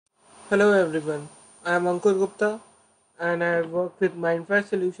Hello everyone, I am Ankur Gupta and I work with Mindfire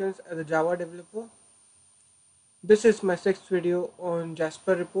Solutions as a Java developer. This is my sixth video on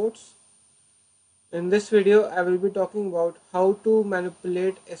Jasper reports. In this video, I will be talking about how to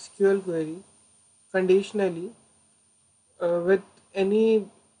manipulate SQL query conditionally with any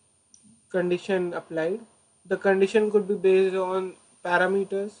condition applied. The condition could be based on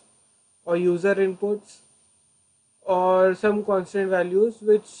parameters or user inputs or some constant values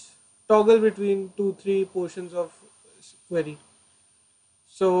which toggle between 2-3 portions of query.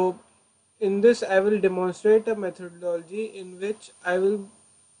 So in this I will demonstrate a methodology in which I will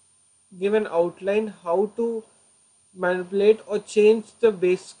give an outline how to manipulate or change the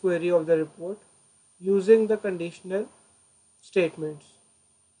base query of the report using the conditional statements.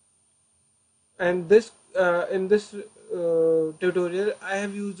 And this in this tutorial I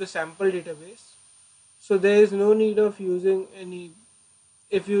have used a sample database, so there is no need of using any.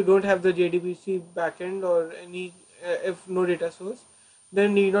 If you don't have the JDBC backend or any if no data source,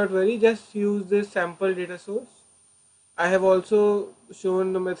 then need not worry, just use this sample data source. I have also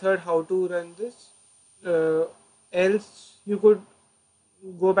shown the method how to run this. uh, Else you could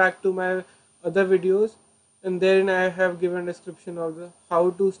go back to my other videos, and then I have given description of the how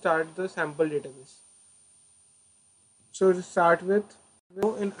to start the sample database. So to start with,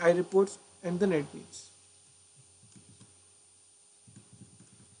 in iReports and the NetBeans.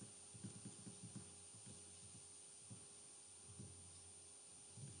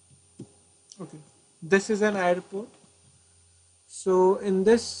 Okay, this is an iReport. So in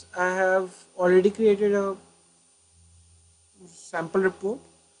this I have already created a sample report.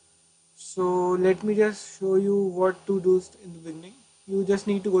 So let me just show you what to do in the beginning. You just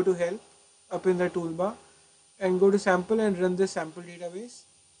need to go to help up in the toolbar and go to sample and run this sample database.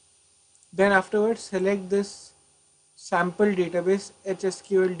 Then afterwards select this sample database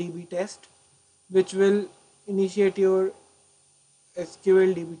HSQL DB test, which will initiate your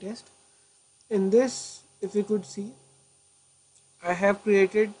SQL DB test. In this, if you could see, I have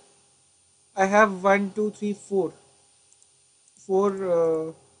created, I have four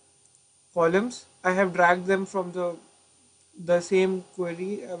columns. I have dragged them from the same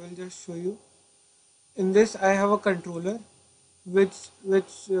query. I will just show you. In this, I have a controller which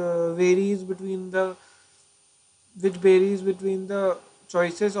varies between the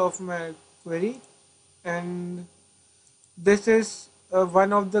choices of my query, and this is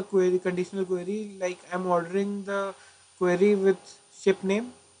one of the query conditional query. Like I'm ordering the query with ship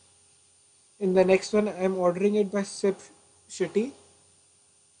name. In the next one, I'm ordering it by ship city.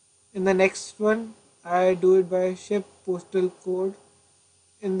 In the next one, I do it by ship postal code.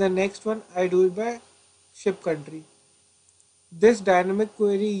 In the next one, I do it by ship country. This dynamic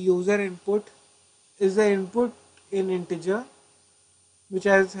query user input is the input in integer, which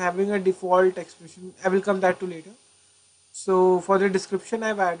is having a default expression. I will come that to later. So for the description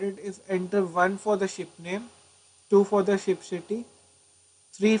I've added is enter 1 for the ship name, 2 for the ship city,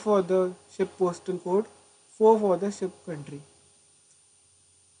 3 for the ship postal code, 4 for the ship country.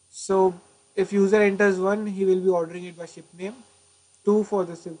 So if user enters 1, he will be ordering it by ship name, 2 for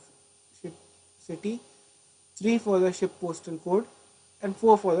the ship city, 3 for the ship postal code, and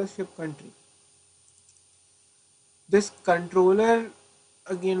 4 for the ship country. This controller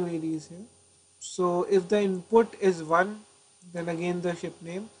again varies here. So if the input is 1, then again the ship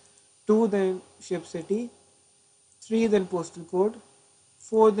name, 2 then ship city, 3 then postal code,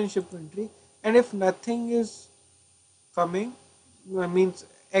 4 then ship country, and if nothing is coming, means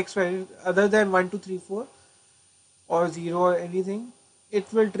X value other than 1, 2, 3, 4 or 0 or anything,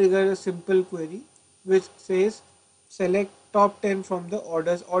 it will trigger a simple query which says select top 10 from the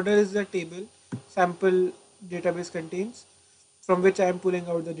orders. Order is the table sample database contains, from which I am pulling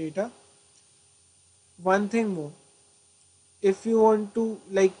out the data. One thing more, if you want to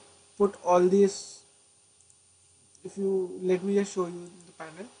like put all these, if you let me just show you the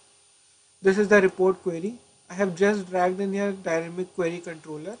panel. This is the report query. I have just dragged in here dynamic query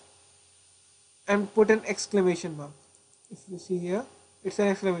controller and put an exclamation mark. If you see here, it's an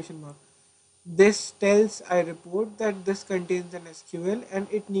exclamation mark. This tells iReport that this contains an SQL and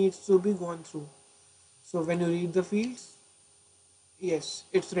it needs to be gone through. So when you read the fields, yes,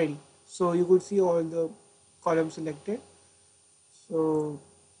 it's ready. So you could see all the columns selected. So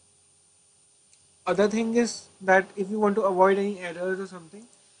other thing is that if you want to avoid any errors or something,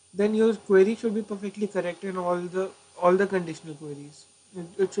 then your query should be perfectly correct in all the conditional queries.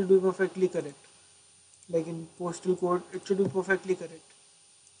 It should be perfectly correct. Like in postal code, it should be perfectly correct.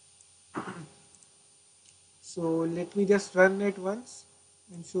 So let me just run it once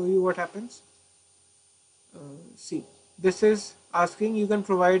and show you what happens. See, this is asking you can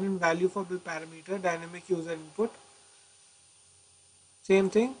provide in value for the parameter dynamic user input. Same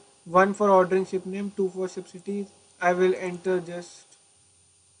thing, 1 for ordering ship name, 2 for ship cities. I will enter just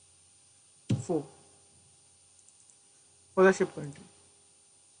 4 for the ship country.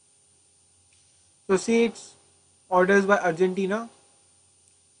 So see, it's orders by Argentina.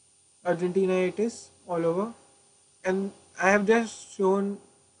 Argentina it is all over. And I have just shown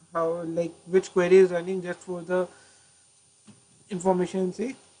how, like, which query is running just for the information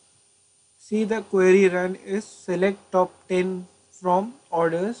sake. See, the query run is select top 10 from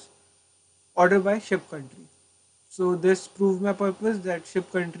orders, order by ship country. So this proves my purpose that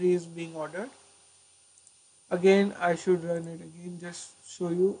ship country is being ordered. Again, I should run it again, just show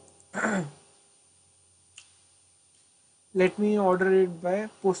you. Let me order it by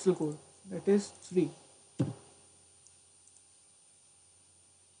postal code, that is 3.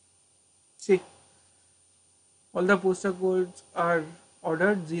 See, all the postal codes are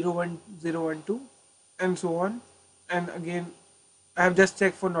ordered 01012 and so on. And again, I have just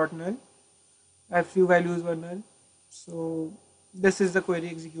checked for not null. I have few values were null. So this is the query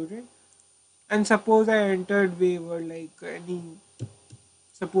executed. And suppose I entered waiver like any,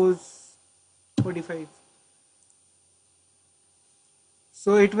 suppose 45.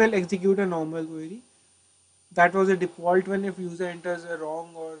 So it will execute a normal query. That was a default one if user enters a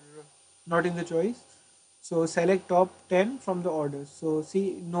wrong or not in the choice. So select top 10 from the orders. So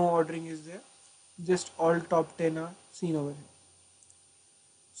see, no ordering is there. Just all top 10 are seen over here.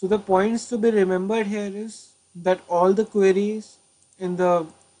 So the points to be remembered here is that all the queries in the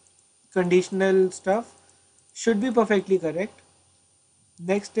conditional stuff should be perfectly correct.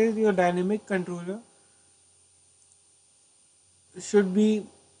 Next is your dynamic controller should be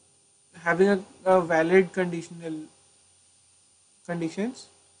having a valid conditional conditions.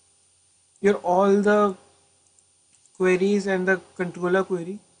 Your all the queries and the controller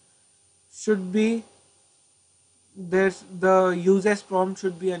query should be there's the user's prompt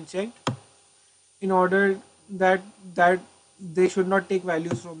should be unchecked in order that they should not take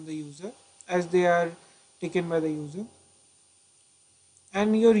values from the user as they are taken by the user.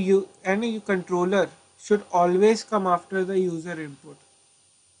 And your controller should always come after the user input,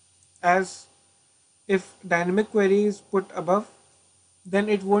 as if dynamic query is put above, then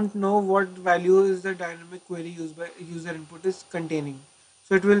it won't know what value is the dynamic query used by user input is containing,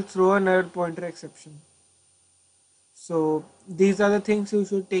 so it will throw a null pointer exception. So these are the things you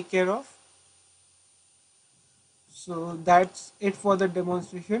should take care of. So that's it for the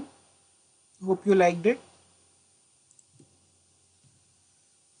demonstration. Hope you liked it.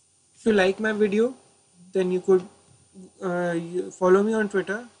 If you like my video, then you could follow me on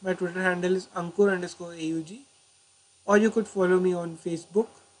Twitter. My Twitter handle is Ankur_AUG, or you could follow me on Facebook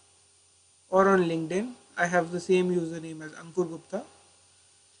or on LinkedIn. I have the same username as Ankur Gupta,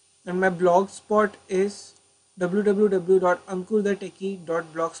 and my blogspot is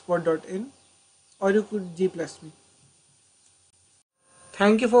www.ankurthetechie.blogspot.in, or you could G+ me.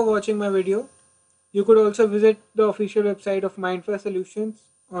 Thank you for watching my video. You could also visit the official website of Mindfire Solutions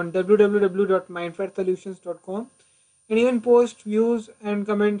on www.mindfiresolutions.com and even post views and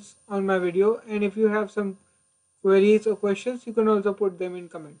comments on my video. And if you have some queries or questions, you can also put them in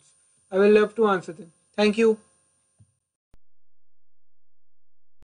comments. I will love to answer them. Thank you.